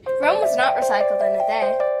was not recycled in a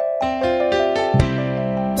day.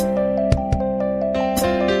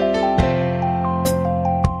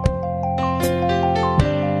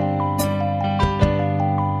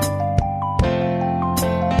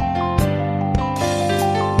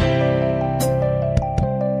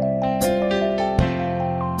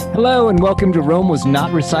 Hello and welcome to Rome Was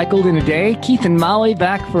Not Recycled in a Day. Keith and Molly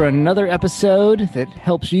back for another episode that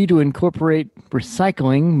helps you to incorporate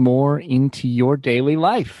recycling more into your daily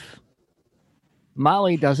life.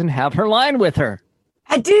 Molly doesn't have her line with her.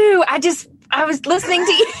 I do. I was listening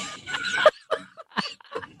to you.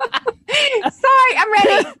 Sorry, I'm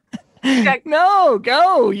ready. No,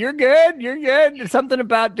 go. You're good. You're good. Something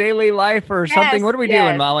about daily life or something. What are we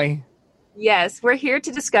doing, Molly? Yes, we're here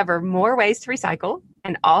to discover more ways to recycle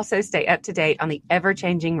and also stay up to date on the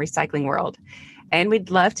ever-changing recycling world. And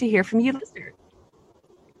we'd love to hear from you listeners.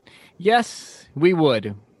 Yes, we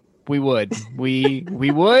would. We would. We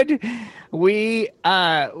would. We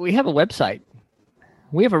have a website.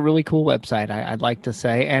 We have a really cool website, I'd like to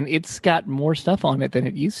say, and it's got more stuff on it than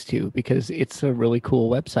it used to because it's a really cool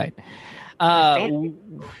website.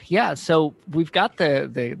 Yeah, so we've got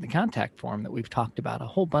the contact form that we've talked about a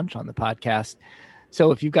whole bunch on the podcast.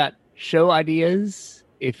 So if you've got show ideas,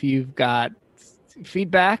 if you've got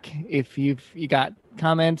feedback, if you got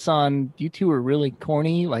comments on you two are really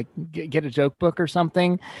corny, like get a joke book or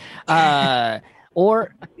something,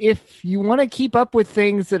 or if you want to keep up with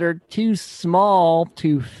things that are too small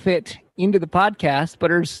to fit into the podcast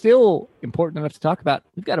but are still important enough to talk about,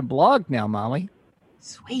 we've got a blog now, Molly.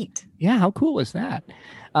 Sweet. Yeah, how cool is that?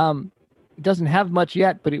 It doesn't have much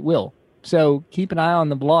yet, but it will. So keep an eye on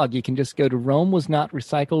the blog. You can just go to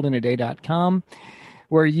RomeWasNotRecycledInADay.com,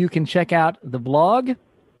 where you can check out the blog.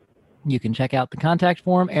 You can check out the contact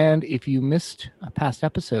form. And if you missed a past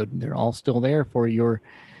episode, they're all still there for your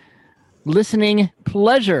listening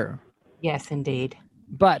pleasure. Yes, indeed.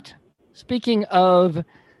 But speaking of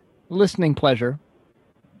listening pleasure,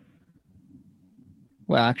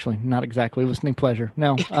 well, actually, not exactly listening pleasure.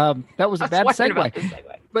 No, that was a bad segue.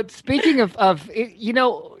 But speaking of you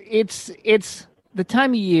know, it's the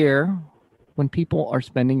time of year when people are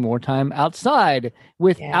spending more time outside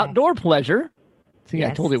with outdoor pleasure. See,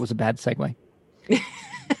 yes. I told you it was a bad segue.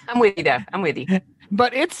 I'm with you, though. I'm with you.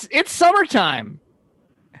 But it's summertime,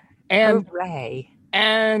 and hooray!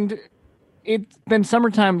 And it's been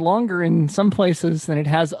summertime longer in some places than it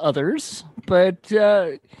has others. But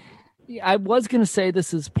I was going to say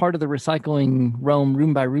this is part of the Recycling Rome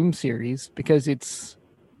Room by Room series because it's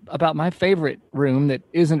about my favorite room that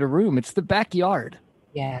isn't a room. It's the backyard.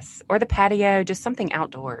 Yes. Or the patio, just something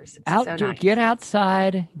outdoors. So nice. Get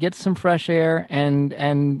outside, get some fresh air,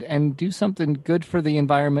 and do something good for the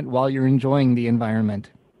environment while you're enjoying the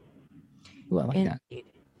environment. Ooh, I like that.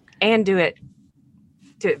 And do it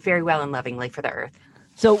very well and lovingly for the earth.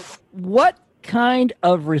 So what kind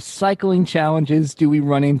of recycling challenges do we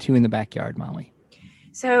run into in the backyard, Molly?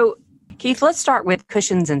 So, Keith, let's start with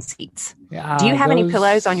cushions and seats. Do you have any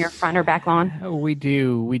pillows on your front or back lawn? We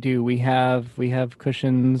do. We have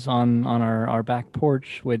cushions on our back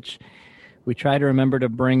porch, which we try to remember to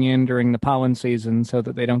bring in during the pollen season so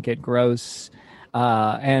that they don't get gross.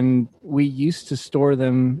 And we used to store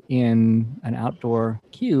them in an outdoor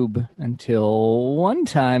cube until one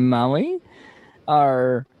time, Molly,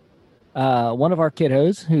 one of our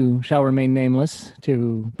kiddos, who shall remain nameless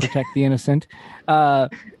to protect the innocent,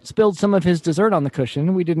 spilled some of his dessert on the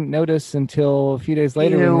cushion. We didn't notice until a few days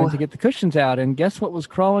later. Ew. We went to get the cushions out, and guess what was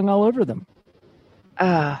crawling all over them?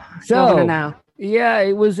 So now. Yeah,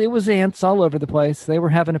 it was ants all over the place. They were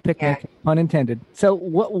having a picnic, pun intended. So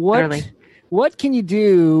what can you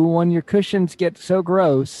do when your cushions get so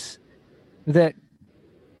gross that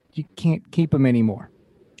you can't keep them anymore?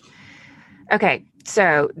 Okay.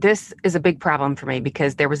 So this is a big problem for me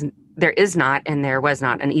because there is not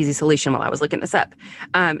an easy solution while I was looking this up.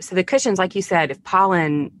 So the cushions, like you said, if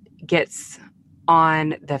pollen gets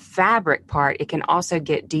on the fabric part, it can also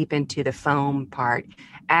get deep into the foam part,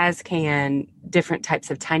 as can different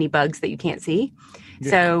types of tiny bugs that you can't see.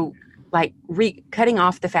 Yeah. So like cutting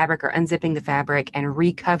off the fabric or unzipping the fabric and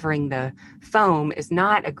recovering the foam is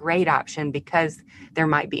not a great option because there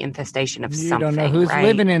might be infestation of something. You don't know who's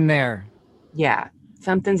living in there. Yeah,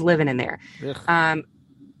 something's living in there. A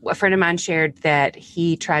friend of mine shared that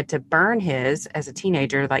he tried to burn his as a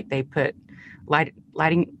teenager. Like they put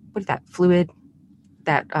lighting, what is that fluid?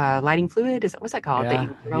 That lighting fluid? What's that called? That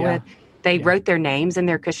you roll with? They wrote their names in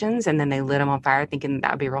their cushions and then they lit them on fire thinking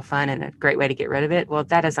that would be real fun and a great way to get rid of it. Well,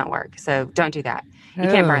 that doesn't work. So don't do that. You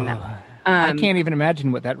can't burn them. I can't even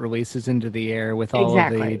imagine what that releases into the air with all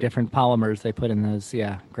of the different polymers they put in those.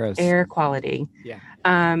 Yeah, gross. Air quality. Yeah.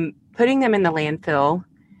 Putting them in the landfill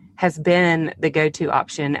has been the go-to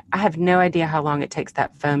option. I have no idea how long it takes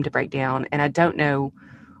that foam to break down, and I don't know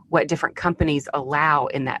what different companies allow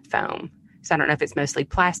in that foam. So I don't know if it's mostly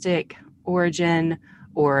plastic origin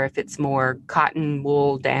or if it's more cotton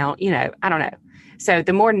wool down, I don't know. So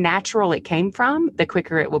the more natural it came from, the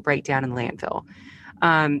quicker it will break down in the landfill.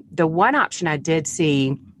 The one option I did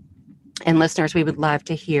see, and listeners, we would love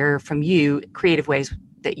to hear from you, creative ways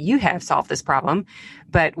that you have solved this problem.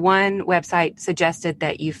 But one website suggested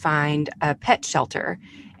that you find a pet shelter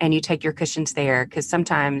and you take your cushions there, because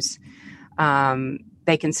sometimes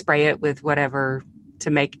they can spray it with whatever to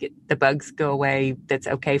make the bugs go away that's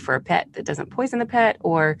okay for a pet that doesn't poison the pet,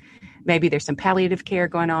 or maybe there's some palliative care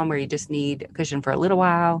going on where you just need a cushion for a little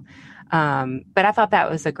while. But I thought that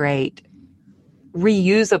was a great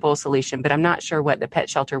reusable solution, but I'm not sure what the pet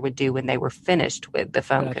shelter would do when they were finished with the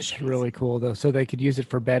foam cushions. That's really cool, though. So they could use it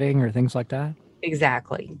for bedding or things like that?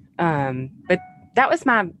 Exactly. But that was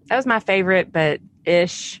my favorite, but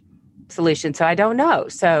ish solution. So I don't know.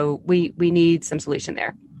 So we need some solution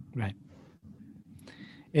there. Right.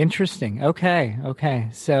 Interesting. Okay.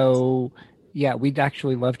 So yeah, we'd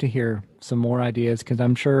actually love to hear some more ideas, because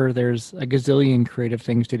I'm sure there's a gazillion creative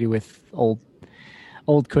things to do with old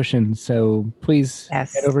cushions. So please head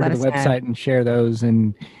over to the website and share those.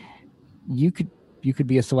 And you could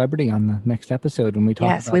be a celebrity on the next episode when we talk.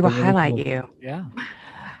 Yes, we will highlight you. Yeah.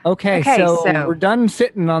 Okay, so we're done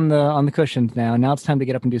sitting on the cushions now. Now it's time to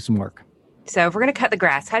get up and do some work. So if we're going to cut the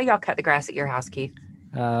grass, how do y'all cut the grass at your house, Keith?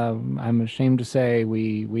 I'm ashamed to say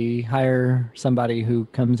we hire somebody who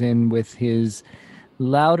comes in with his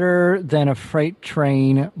louder than a freight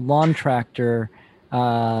train lawn tractor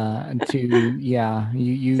So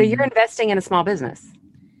you're investing in a small business.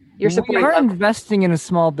 We are investing in a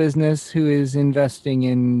small business who is investing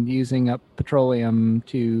in using up petroleum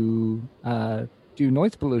to do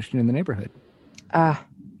noise pollution in the neighborhood.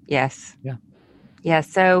 Yes. Yeah. Yeah.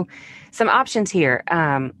 So some options here.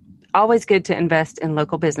 Always good to invest in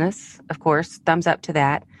local business, of course. Thumbs up to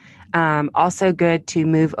that. Also good to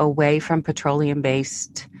move away from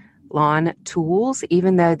petroleum-based lawn tools,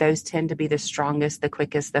 even though those tend to be the strongest, the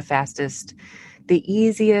quickest, the fastest, the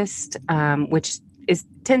easiest, which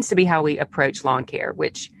tends to be how we approach lawn care,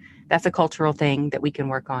 which that's a cultural thing that we can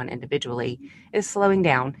work on individually, is slowing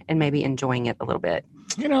down and maybe enjoying it a little bit.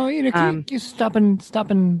 You stop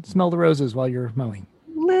and smell the roses while you're mowing.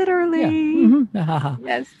 Literally. Yeah. Mm-hmm.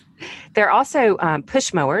 Yes. There are also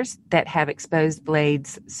push mowers that have exposed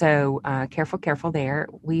blades. So careful there.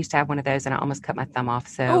 We used to have one of those and I almost cut my thumb off.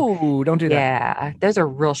 So don't do that. Yeah, those are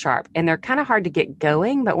real sharp and they're kind of hard to get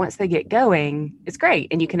going. But once they get going, it's great.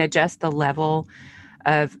 And you can adjust the level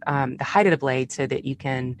of the height of the blade so that you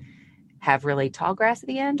can have really tall grass at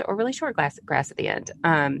the end or really short grass at the end.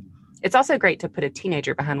 It's also great to put a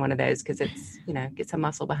teenager behind one of those because it's, get some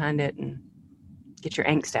muscle behind it and get your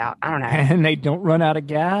angst out. I don't know. And they don't run out of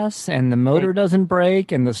gas, and the motor doesn't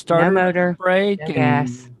break, and the starter doesn't break. No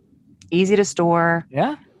gas. Easy to store.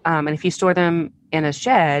 Yeah. And if you store them in a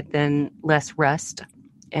shed, then less rust,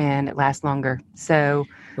 and it lasts longer. So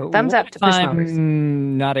thumbs up to push mowers.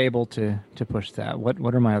 I'm not able to push that.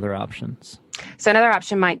 What are my other options? So another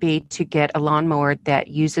option might be to get a lawnmower that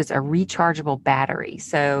uses a rechargeable battery.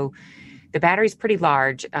 So the battery's pretty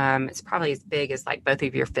large. It's probably as big as like both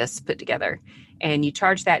of your fists put together. And you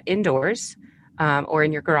charge that indoors or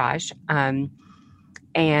in your garage. And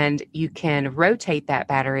you can rotate that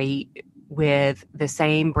battery with the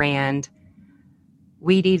same brand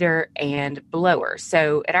weed eater and blower.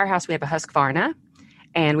 So at our house, we have a Husqvarna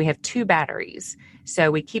and we have 2 batteries. So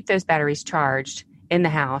we keep those batteries charged in the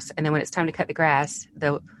house. And then when it's time to cut the grass,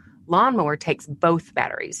 the lawnmower takes both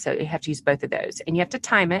batteries. So you have to use both of those. And you have to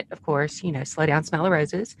time it, of course, slow down, smell the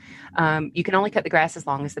roses. You can only cut the grass as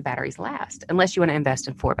long as the batteries last, unless you want to invest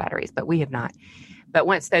in 4 batteries, but we have not. But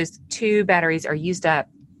once those 2 batteries are used up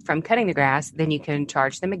from cutting the grass, then you can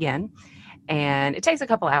charge them again. And it takes a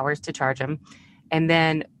couple hours to charge them. And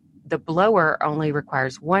then the blower only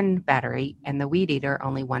requires 1 battery and the weed eater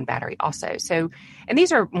only 1 battery also. So, and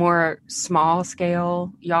these are more small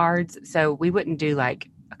scale yards. So we wouldn't do like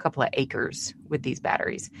a couple of acres with these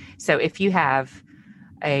batteries. So if you have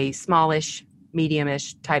a smallish,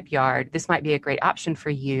 medium-ish type yard, this might be a great option for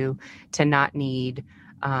you to not need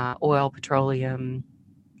oil, petroleum,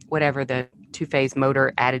 whatever the 2-phase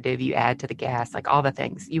motor additive you add to the gas, like all the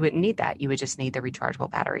things. You wouldn't need that. You would just need the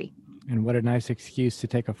rechargeable battery. And what a nice excuse to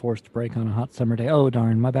take a forced break on a hot summer day. Oh,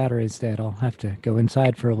 darn, my battery's dead. I'll have to go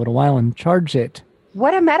inside for a little while and charge it.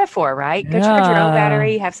 What a metaphor, right? Go charge your own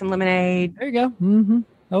battery, have some lemonade. There you go. Mm-hmm.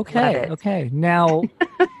 Okay. Okay. Now,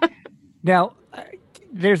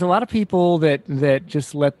 there's a lot of people that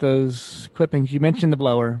just let those clippings. You mentioned the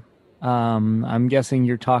blower. I'm guessing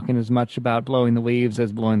you're talking as much about blowing the leaves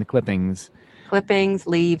as blowing the clippings. Clippings,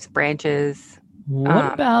 leaves, branches.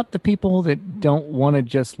 What about the people that don't want to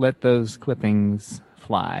just let those clippings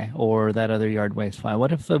fly or that other yard waste fly?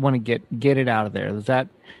 What if they want to get it out of there?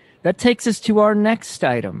 That takes us to our next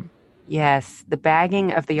item. Yes, the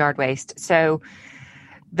bagging of the yard waste. So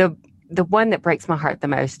the one that breaks my heart the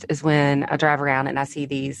most is when I drive around and I see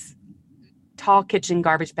these tall kitchen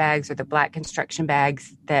garbage bags or the black construction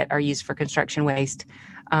bags that are used for construction waste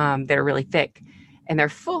that are really thick. And they're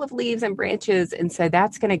full of leaves and branches. And so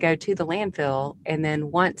that's going to go to the landfill. And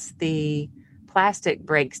then once the plastic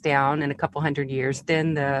breaks down in a couple hundred years,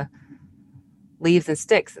 then the leaves and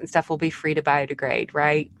sticks and stuff will be free to biodegrade,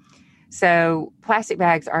 right? So plastic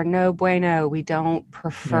bags are no bueno. We don't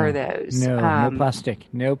prefer those. No plastic.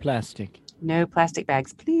 No plastic. No plastic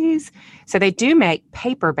bags, please. So they do make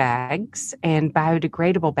paper bags and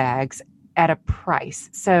biodegradable bags at a price.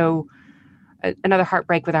 So another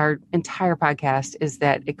heartbreak with our entire podcast is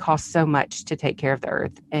that it costs so much to take care of the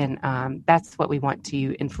earth. And that's what we want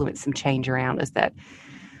to influence some change around, is that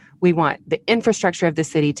we want the infrastructure of the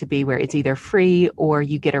city to be where it's either free or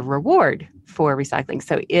you get a reward for recycling.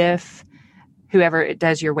 So if whoever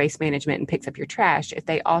does your waste management and picks up your trash, if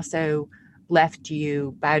they also left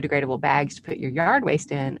you biodegradable bags to put your yard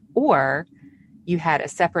waste in, or you had a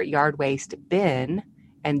separate yard waste bin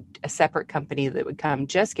and a separate company that would come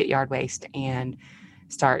just get yard waste and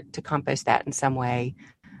start to compost that in some way.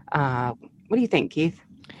 What do you think, Keith?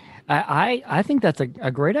 I think that's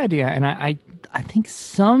a great idea. And I think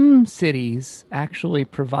some cities actually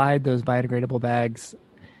provide those biodegradable bags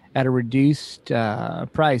at a reduced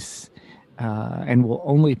price and will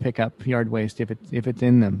only pick up yard waste if it's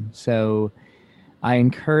in them. So I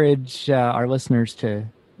encourage our listeners to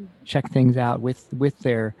check things out with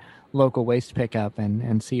their local waste pickup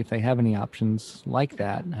and see if they have any options like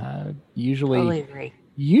that. Totally agree.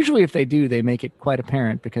 Usually if they do, they make it quite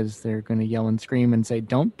apparent because they're going to yell and scream and say,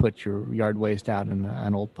 don't put your yard waste out in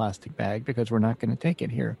an old plastic bag because we're not going to take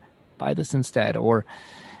it here. Buy this instead, or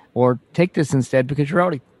take this instead because you're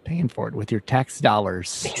already paying for it with your tax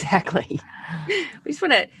dollars. Exactly. We just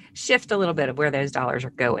want to shift a little bit of where those dollars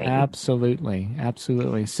are going.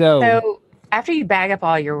 Absolutely. So after you bag up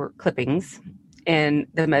all your clippings in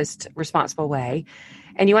the most responsible way,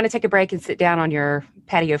 and you want to take a break and sit down on your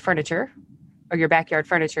patio furniture or your backyard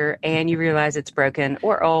furniture, and you realize it's broken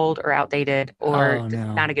or old or outdated or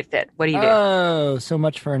not a good fit, what do you do? Oh, so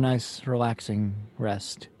much for a nice relaxing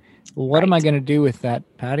rest. Well, what am I going to do with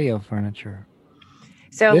that patio furniture?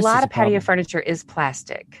 So a lot of patio furniture is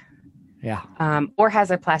plastic. Yeah. Or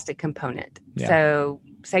has a plastic component. Yeah. So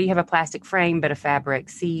say you have a plastic frame but a fabric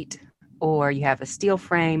seat, or you have a steel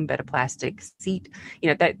frame but a plastic seat.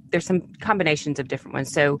 That there's some combinations of different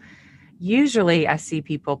ones. So usually I see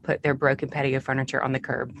people put their broken patio furniture on the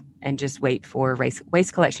curb and just wait for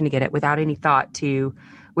waste collection to get it without any thought to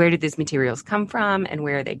where did these materials come from and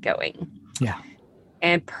where are they going. Yeah.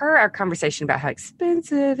 And per our conversation about how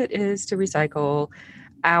expensive it is to recycle,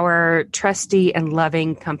 our trusty and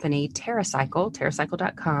loving company,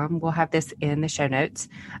 TerraCycle.com, we'll have this in the show notes.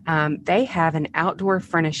 They have an outdoor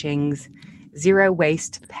furnishings zero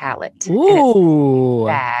waste pallet. Ooh,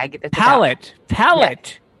 bag. Pallet. Yeah.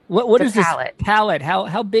 What is pallet. This pallet?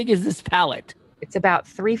 How big is this pallet? It's about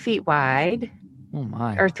 3 feet wide. Oh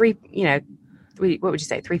my! Or what would you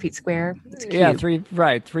say? 3 feet square? Yeah, 3 feet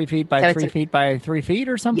by 3 feet by 3 feet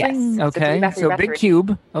or something. Yes. Okay, so big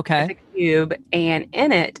cube. Okay, it's a cube, and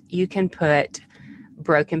in it you can put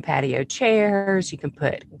broken patio chairs. You can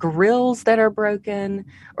put grills that are broken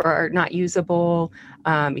or are not usable.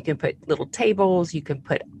 You can put little tables. You can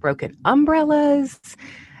put broken umbrellas.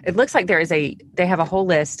 It looks like they have a whole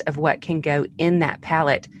list of what can go in that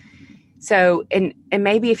pallet. So, and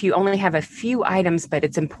maybe if you only have a few items, but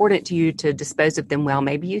it's important to you to dispose of them well,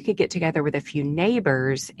 maybe you could get together with a few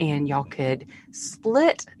neighbors and y'all could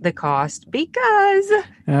split the cost because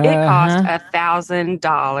it cost $1,000,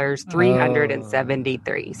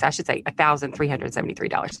 $373. So I should say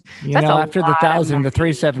 $1,373. After the 1,000, the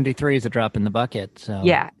 373 is a drop in the bucket. So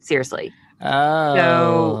yeah, seriously.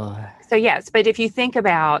 Oh. So yes, but if you think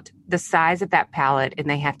about the size of that pallet and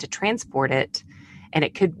they have to transport it, and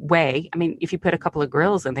it could weigh, if you put a couple of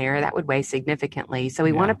grills in there, that would weigh significantly. So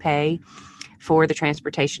we want to pay for the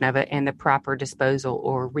transportation of it and the proper disposal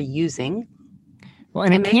or reusing. Well,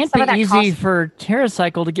 and it can't be easy for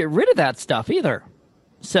TerraCycle to get rid of that stuff either.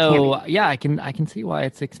 So yeah, I can see why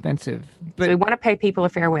it's expensive. But So we want to pay people a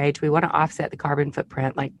fair wage. We want to offset the carbon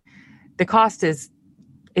footprint. Like the cost is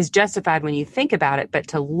justified when you think about it, but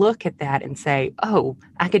to look at that and say, oh,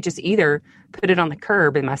 I could just either put it on the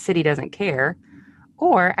curb and my city doesn't care,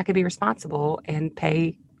 or I could be responsible and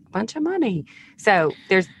pay a bunch of money. So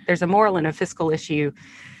there's a moral and a fiscal issue,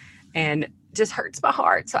 and just hurts my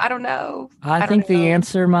heart. So I don't know. I think the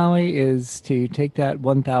answer, Molly, is to take that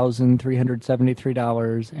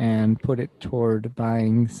 $1,373 and put it toward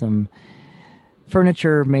buying some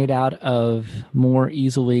furniture made out of more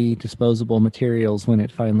easily disposable materials when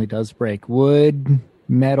it finally does break. Wood,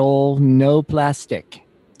 metal, no plastic.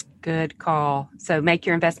 Good call. So make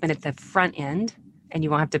your investment at the front end, and you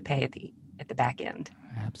won't have to pay at the back end.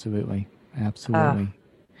 Absolutely.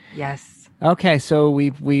 Yes. Okay, so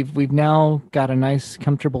we've now got a nice,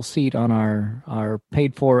 comfortable seat on our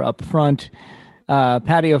paid for up front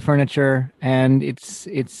patio furniture, and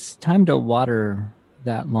it's time to water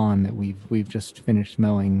that lawn that we've just finished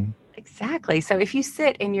mowing. Exactly. So if you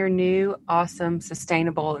sit in your new, awesome,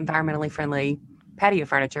 sustainable, environmentally friendly patio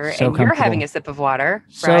furniture and you're having a sip of water,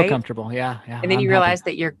 so comfortable, yeah. And then you realize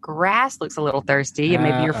that your grass looks a little thirsty, and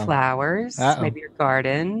maybe your flowers, maybe your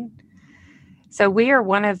garden. So we are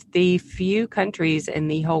one of the few countries in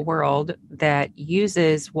the whole world that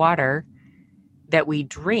uses water that we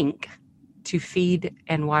drink to feed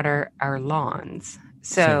and water our lawns.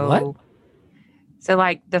 So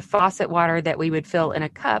like the faucet water that we would fill in a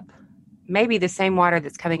cup, maybe the same water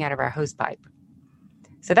that's coming out of our hose pipe.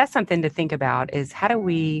 So that's something to think about, is how do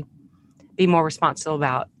we be more responsible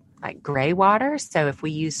about like gray water? So if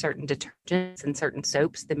we use certain detergents and certain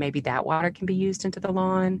soaps, then maybe that water can be used into the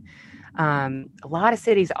lawn. A lot of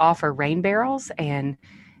cities offer rain barrels and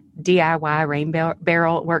DIY rain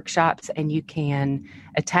barrel workshops, and you can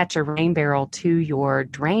attach a rain barrel to your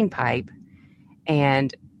drain pipe,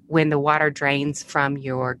 and when the water drains from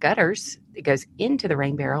your gutters, it goes into the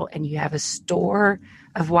rain barrel, and you have a store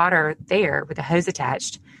of water there with a hose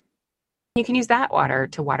attached. You can use that water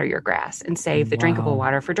to water your grass and save the drinkable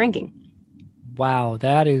water for drinking. Wow,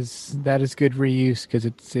 that is good reuse, because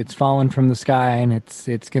it's fallen from the sky and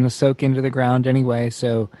it's going to soak into the ground anyway.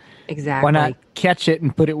 So exactly, why not catch it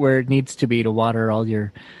and put it where it needs to be to water all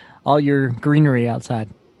your greenery outside?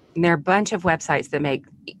 And there are a bunch of websites that make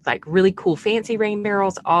like really cool fancy rain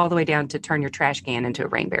barrels, all the way down to turn your trash can into a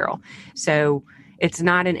rain barrel. So it's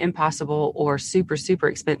not an impossible or super, super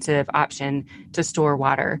expensive option to store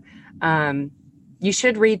water. You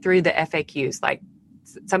should read through the FAQs. Like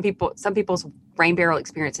some people's rain barrel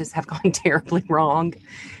experiences have gone terribly wrong.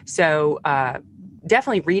 So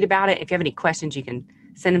definitely read about it. If you have any questions, you can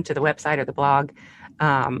send them to the website or the blog.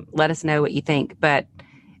 Let us know what you think. But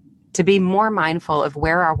to be more mindful of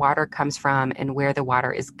where our water comes from and where the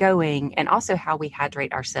water is going, and also how we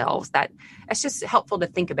hydrate ourselves. That's just helpful to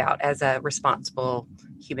think about as a responsible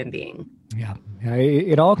human being. Yeah.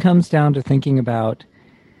 It all comes down to thinking about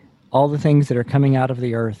all the things that are coming out of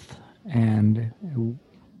the earth and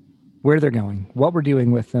where they're going, what we're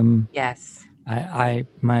doing with them. Yes.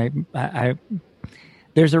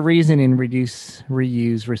 There's a reason in reduce,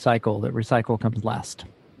 reuse, recycle that recycle comes last.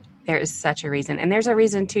 There is such a reason. And there's a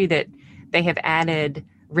reason, too, that they have added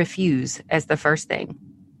refuse as the first thing.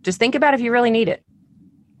 Just think about if you really need it.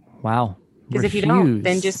 Wow. Because if you don't,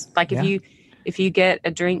 then just like if you get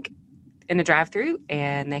a drink in the drive-thru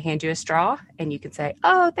and they hand you a straw and you can say,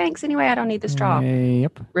 oh, thanks anyway, I don't need the straw.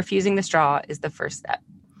 Yep. Refusing the straw is the first step.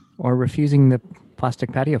 Or refusing the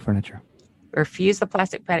plastic patio furniture. Refuse the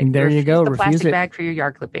plastic patio. There you go. The refuse plastic it. bag for your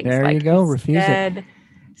yard clippings. There you go. Refuse it.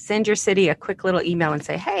 Send your city a quick little email and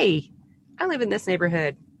say, hey, I live in this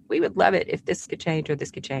neighborhood. We would love it if this could change or this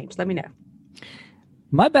could change. Let me know.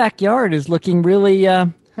 My backyard is looking really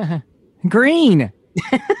green.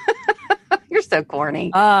 You're so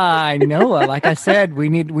corny. I know. Like I said, we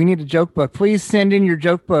need a joke book. Please send in your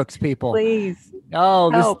joke books, people. Please.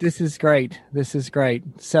 Oh, this is great. This is great.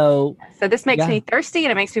 So this makes me thirsty,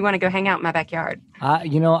 and it makes me want to go hang out in my backyard.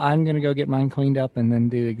 I'm going to go get mine cleaned up and then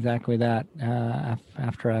do exactly that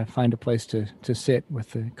after I find a place to sit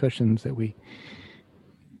with the cushions that we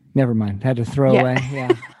never mind, had to throw away. Yeah.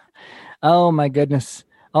 Oh, my goodness.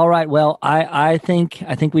 All right. Well, I think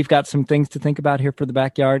we've got some things to think about here for the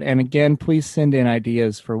backyard. And again, please send in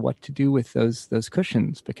ideas for what to do with those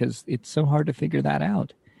cushions, because it's so hard to figure that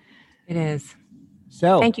out. It is.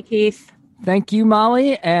 So thank you, Keith. Thank you,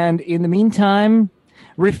 Molly. And in the meantime,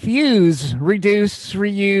 refuse, reduce,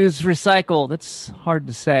 reuse, recycle. That's hard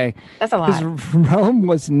to say. That's a lot. Because Rome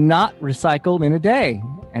was not recycled in a day.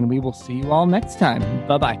 And we will see you all next time.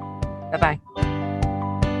 Bye-bye. Bye-bye.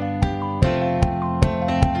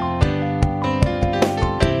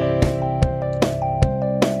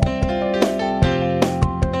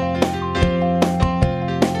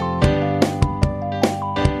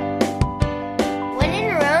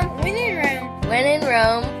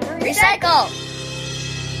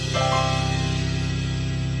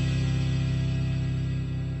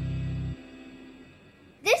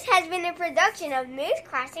 has been a production of Moose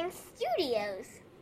Crossing Studios.